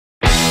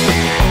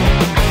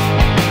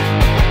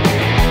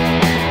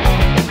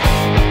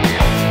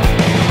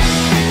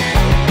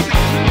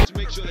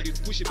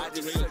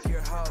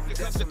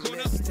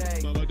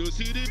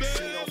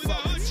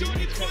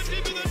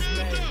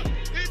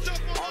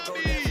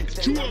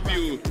two of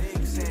you.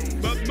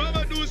 But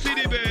Mamadou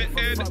Sidibe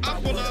and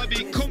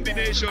Afolabi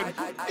combination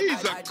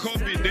is a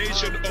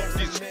combination of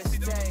this.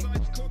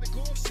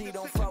 She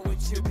don't fuck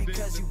with you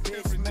because you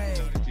bitch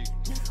made.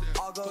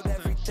 All gold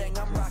everything,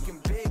 I'm rocking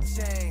big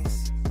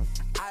chains.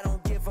 I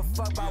don't give a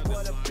fuck about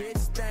what a bitch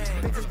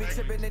think. Bitches be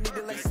tripping, they need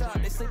to lace up.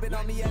 They sleeping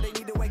on me, yeah, they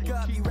need to wake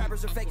up. You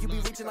rappers are fake, you be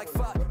reaching like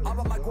fuck. All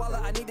about my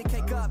guala, I need to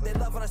cake up. They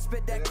love when I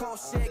spit that cold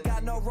shit.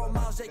 Got no role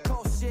models, they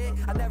cold shit.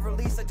 I never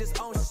lease, I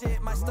just own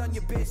shit. My stun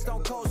your bitch,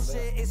 don't cold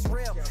shit. It's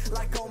real,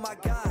 like oh my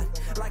god.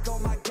 Like oh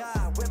my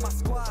god, with my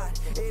squad.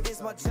 It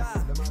is my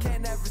job,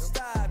 can't ever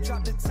stop.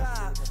 Drop the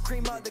top,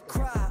 cream of the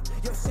crop.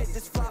 Yo shit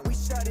just flop, we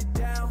shut it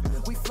down.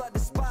 We flood the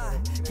spot,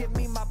 give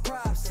me my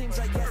props. Seems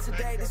like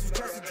yesterday, this was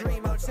just a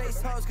dream. I'll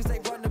chase hoes cause they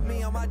run to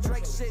me on my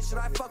Drake shit. Should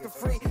I fucking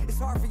free? It's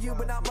hard for you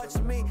but not much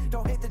for me.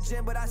 Don't hit the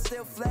gym but I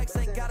still flex.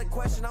 Ain't got a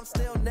question, I'm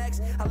still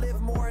next. I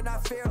live more and I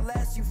fear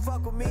less. You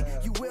fuck with me,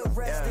 you will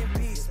rest in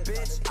peace,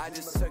 bitch. I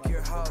just took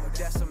your hoe,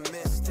 that's a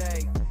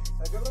mistake.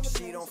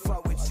 She don't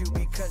fuck with you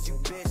because you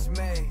bitch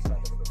made.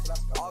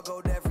 All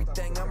gold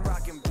everything, I'm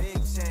rocking big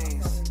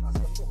chains.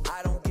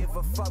 I don't give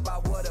a fuck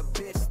about what a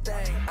bitch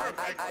think.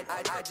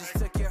 I just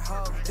took your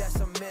hoe, that's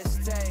a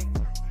mistake.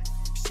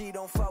 She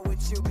don't fuck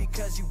with you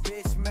because you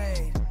bitch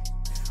made.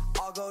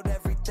 All gold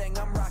everything,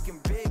 I'm rocking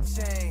big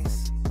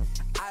chains.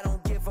 I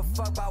don't give a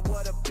fuck about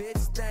what a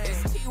bitch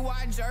thinks. It's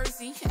TY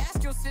Jersey,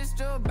 ask your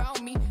sister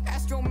about me.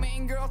 Ask your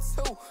main girl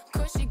too,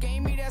 cause she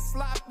gave me that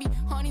sloppy.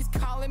 Honey's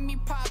calling me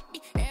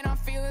Poppy, and I'm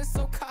feeling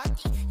so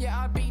cocky. Yeah,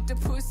 I beat the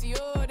pussy,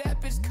 oh, that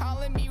bitch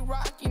calling me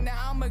Rocky.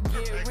 Now I'ma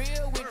get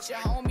real with your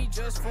homie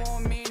just for a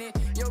minute.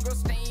 Yo, girl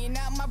staying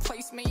at my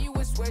place, man, you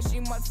would swear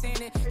she my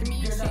tenant. Give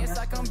me a chance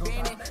like I'm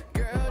Bennett.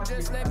 Girl,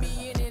 just let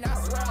me in it, I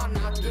swear I'll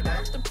knock it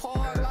out the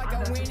park like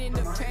I'm winning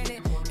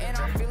independent. And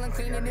I'm feeling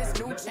clean in this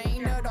new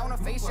chain nut on her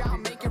face, y'all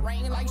make it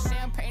rain like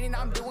champagne. And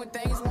I'm doing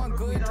things, one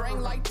good drink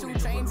like 2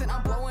 chains. And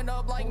I'm blowing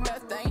up like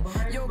methane.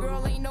 Your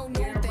girl ain't no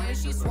new thing,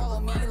 she swallow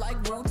me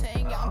like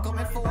Wu-Tang. Yeah, I'm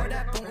coming for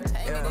that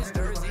boom-tang in this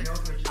jersey.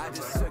 I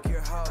just took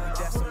your hoe,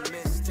 that's a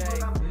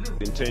mistake.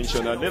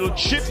 Intention, a little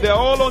chip, they're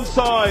all on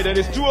side, and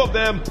it's 2 of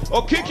them.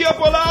 Okiki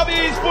Afolabi,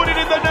 he's put it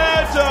in the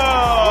net.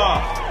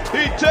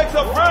 He takes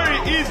a very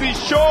easy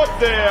shot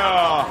there.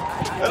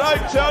 And I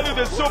tell you,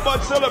 there's so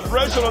much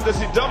celebration on the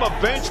Sidama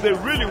bench. They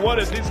really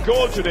wanted this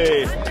goal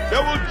today. They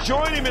will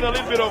join him in a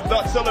little bit of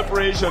that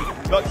celebration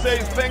that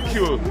says thank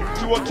you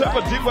to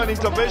whatever divine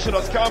intervention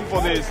has come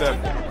for this.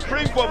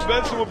 Springport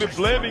Benson will be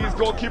blaming his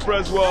goalkeeper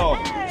as well.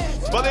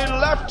 But they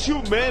left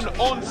 2 men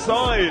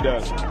onside.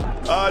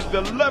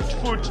 The left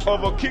foot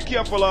of Okiki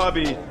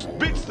Afolabi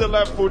beats the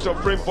left foot of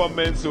Frimpong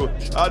Mensu.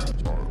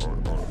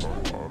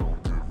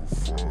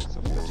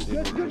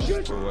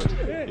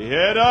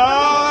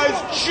 Header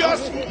is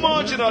just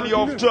marginally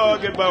off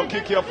target by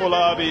Okiki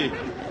Afolabi.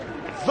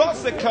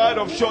 That's the kind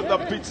of shot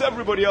that beats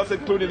everybody else,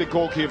 including the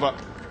goalkeeper.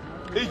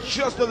 It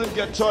just doesn't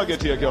get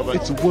target here, Gilbert.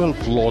 It's well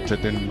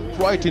plotted, and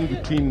right in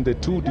between the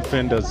 2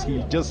 defenders,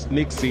 he just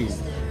sneaks in.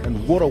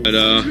 And what a...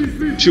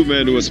 2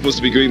 men who were supposed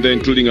to be going there,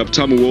 including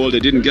Abtamu Wall, they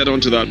didn't get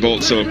onto that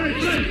ball, so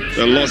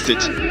they lost it.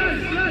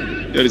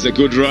 There is a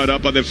good run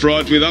up at the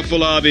front with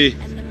Afolabi.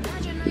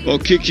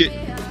 Okiki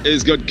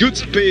has got good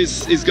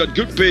space, he's got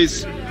good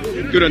pace,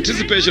 good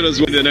anticipation as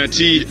well. And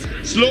he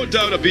slowed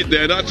down a bit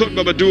there, and I thought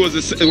Mamadou was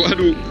the one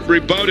who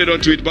rebounded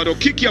onto it. But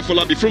Okiki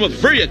Afolabi from a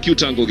very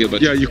acute angle,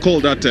 Gilbert. Yeah, you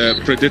call that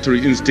predatory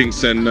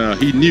instincts, and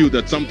he knew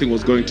that something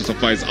was going to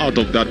suffice out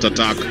of that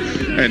attack.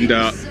 And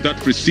that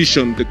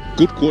precision, the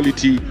good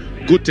quality,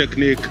 good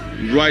technique,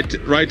 right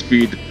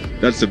feed,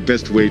 that's the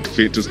best way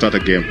to start a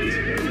game.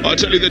 I'll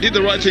tell you, they did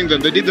the right thing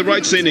then. They did the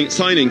right signings.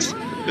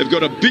 They've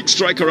got a big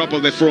striker up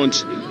on the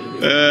front.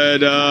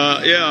 And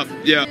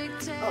yeah.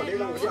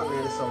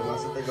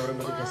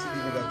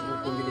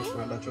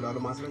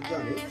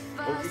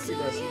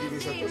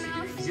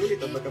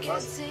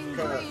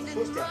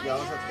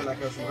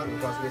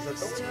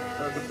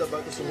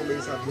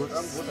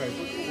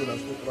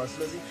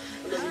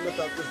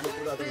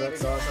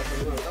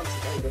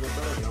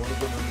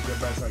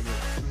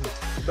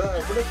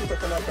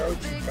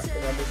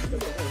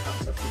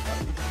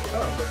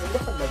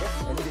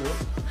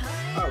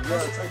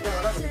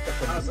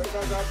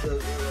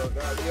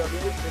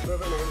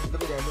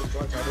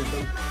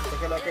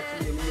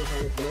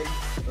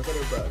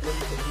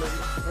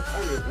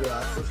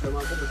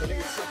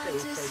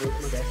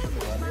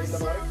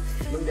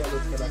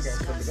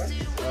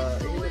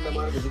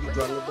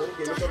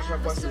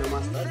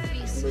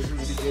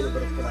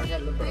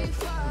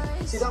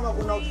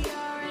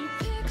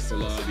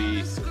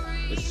 Afolabi,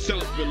 the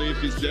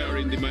self-belief is there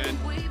in the man.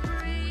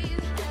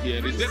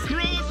 Here is the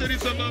cross, and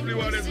it's a lovely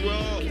one as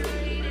well.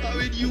 I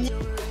mean,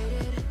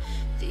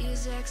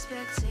 these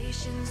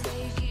expectations,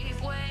 they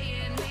keep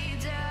weighing me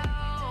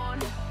down.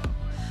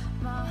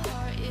 My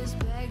heart is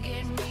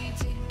begging me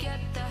to get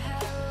the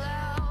hell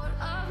out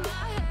of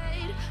my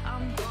head.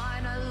 I'm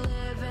gonna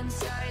live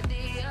inside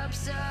the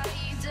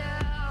upside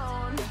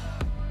down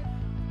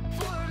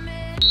for a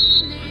minute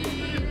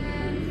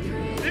and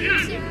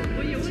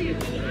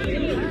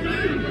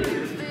pretend.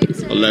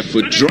 A left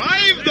foot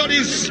drive that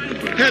is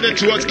headed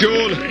towards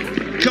goal,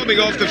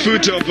 coming off the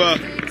foot of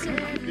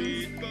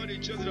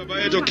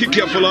Okiki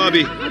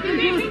Afolabi.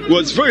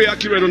 Was very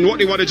accurate on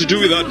what he wanted to do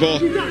with that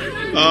ball,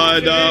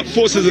 and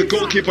forces the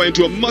goalkeeper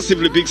into a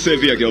massively big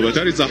save here, Gilbert.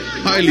 That is a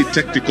highly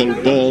technical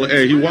ball.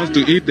 He wants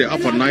to hit the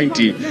upper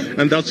 90,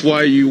 and that's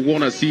why you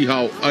want to see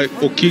how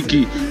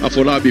Okiki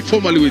Afolabi,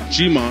 formerly with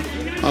Jima,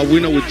 a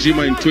winner with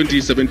Jima in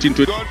 2017.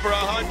 Going for a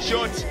hand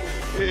shot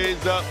is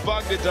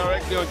banged it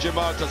directly on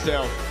Jamal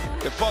Tassel.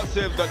 The first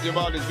save that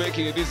Jamal is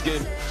making in this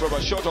game from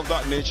a shot of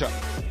that nature.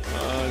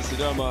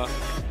 Sidama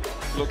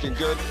looking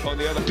good on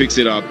the other. Picks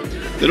it up.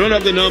 They don't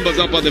have the numbers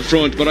up at the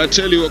front, but I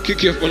tell you,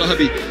 Okiki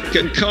Afolabi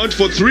can count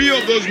for 3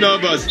 of those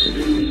numbers.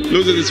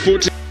 Loses his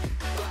footing.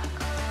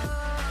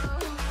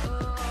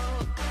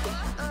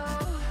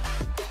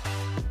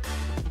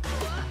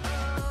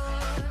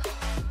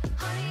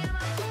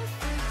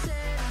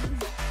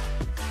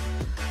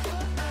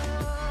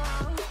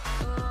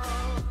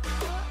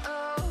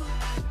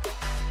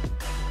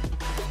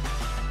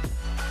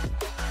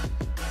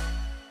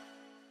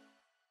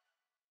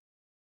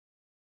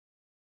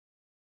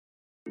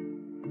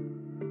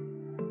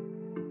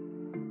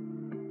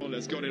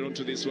 Has got it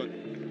onto this one.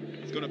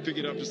 He's going to pick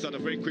it up to start a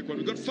very quick one.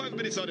 We've got 5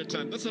 minutes out of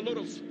time. That's a lot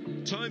of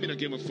time in a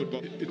game of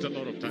football. It's a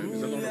lot of time.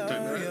 It's a lot of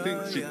time. I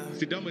think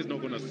Sidama is not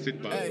going to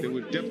sit back. They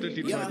will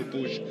definitely try to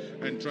push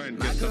and try and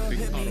get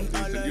something out of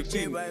this. And you've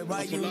seen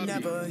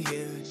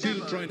Afolabi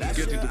still trying to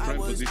get into prime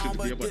position to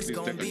be able to at least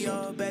take a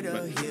shot. But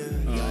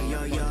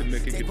Martin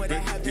making it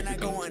very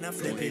difficult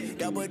for him.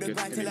 Double the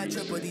grind till I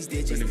triple these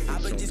digits.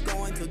 I've been just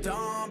going till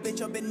dawn.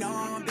 Bitch, I've been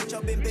on.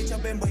 Bitch,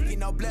 I've been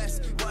waking up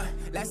blessed. What?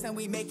 Last time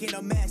we making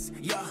a mess.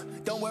 Yeah,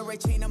 don't wear a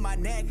chain on my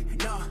neck.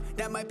 No,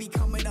 that might be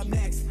coming up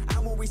next. I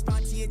won't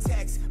respond to your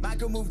text. My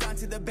girl moved on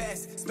to the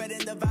best, spreading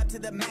the vibe to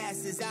the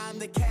masses. I'm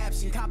the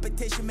caption.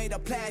 Competition made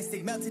of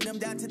plastic, melting them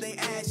down to their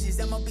ashes.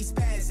 I'ma be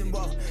spazzing,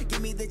 whoa. Give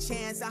me the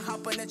chance. I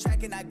hop on the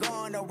track and I go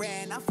on a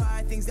rant. I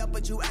fire things up,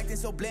 but you acting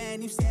so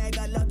bland. You say I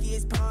got lucky,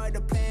 it's part of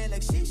the plan.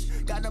 Like sheesh,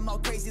 got them all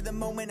crazy the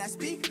moment I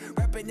speak.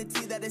 Rapping the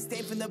tea that is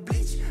stained from the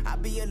bleach. I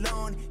be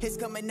alone, hits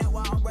coming out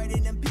while I'm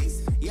writing in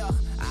peace. Yo,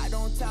 I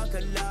don't talk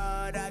a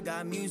lot. I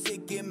got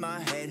music in my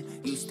head.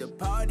 Used to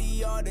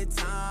party all the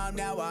time,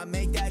 now I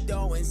make that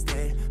dough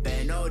instead.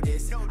 Man, know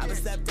this, I've been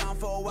slept on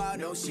for a while,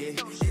 no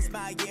shit. This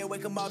my year,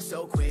 wake 'em up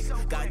so quick.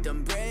 Got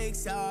them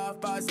breaks off,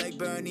 bars like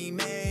Bernie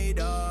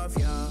Madoff,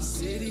 yeah.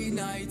 City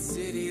nights,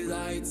 city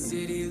lights,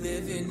 city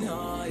living,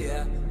 oh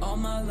yeah. All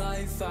my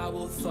life I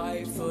will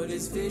fight for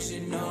this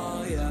vision,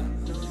 oh yeah.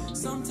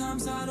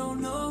 Sometimes I don't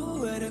know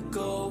where to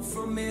go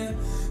from here,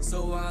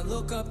 so I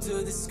look up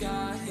to the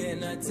sky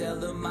and I tell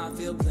them I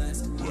feel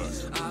blessed.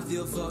 I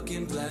feel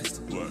fucking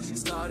blessed.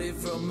 Started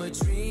from a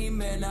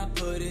dream and I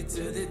put it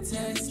to the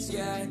test.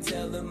 Yeah, I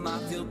tell them I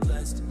feel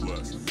blessed.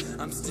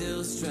 I'm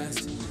still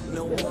stressed.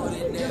 No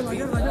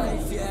ordinary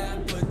life. Yeah, I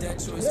put that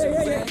choice to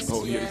rest.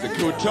 Oh, here's the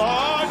good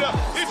turn.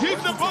 It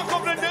hits the back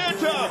of the net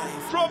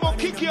from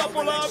Okiki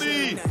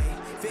Afolabi.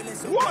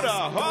 What a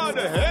hard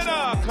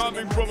header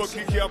coming from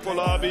Okiki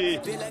Afolabi.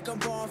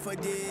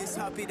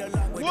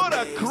 What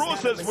a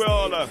cross as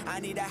well.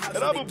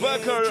 And Abu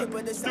Bakr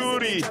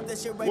Sturi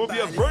will be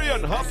a very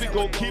unhappy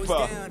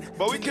goalkeeper,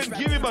 but we can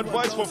give him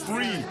advice for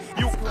free.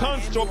 You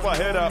can't stop a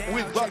header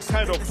with that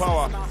kind of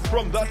power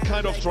from that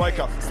kind of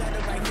striker.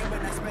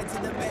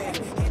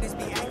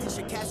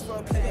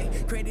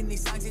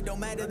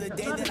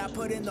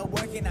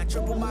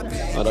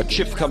 And a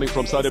chip coming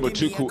from Sademo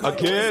Tuku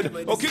again.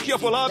 Okiki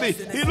Afolabi,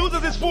 he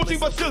loses his footing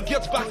but still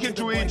gets back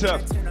into it.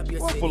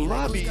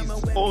 Afolabi is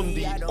on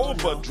the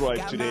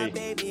overdrive today.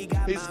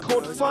 He's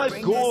scored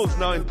 5 goals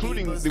now,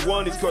 including the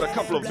one he scored a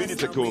couple of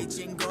minutes ago.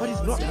 But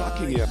he's not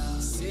lacking here.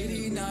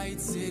 City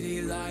nights,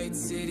 city lights,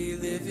 city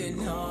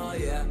living, oh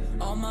yeah.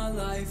 All my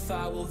life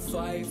I will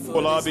fight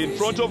for Afolabi in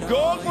front of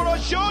goal for a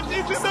shot.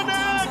 It's in the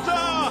net.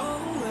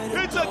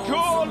 It's a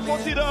goal for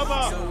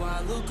Sidama.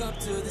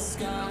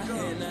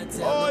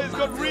 Oh, he's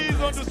got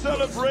reason to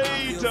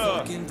celebrate.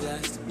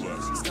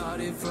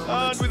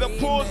 And with a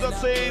pose that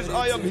says,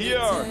 I am here.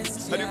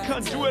 And you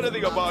can't do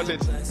anything about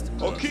it.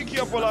 Okiki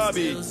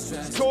Afolabi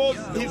scores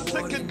his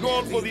 2nd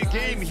goal for the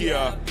game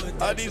here.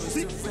 And his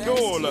 6th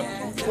goal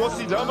for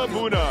Sidama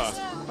Muna.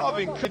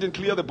 Having couldn't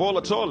clear the ball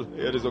at all.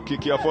 Here is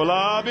Okiki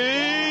Afolabi.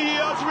 He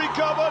has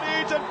recovered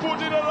it and put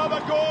in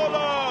another goal.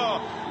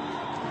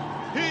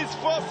 His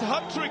first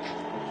hat-trick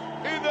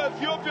in the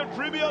Ethiopian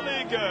Premier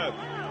League. And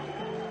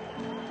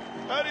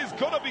he's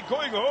going to be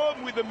going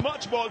home with the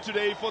match ball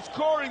today for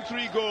scoring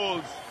 3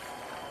 goals.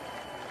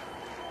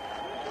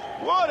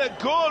 What a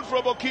goal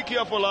from Okiki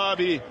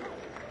Afolabi.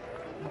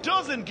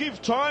 Doesn't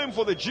give time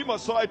for the Jima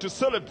side to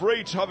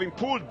celebrate having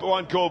pulled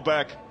 1 goal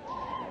back.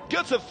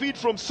 Gets a feed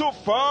from so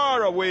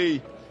far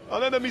away.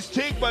 And then a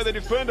mistake by the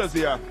defenders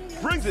here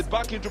brings it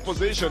back into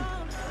possession.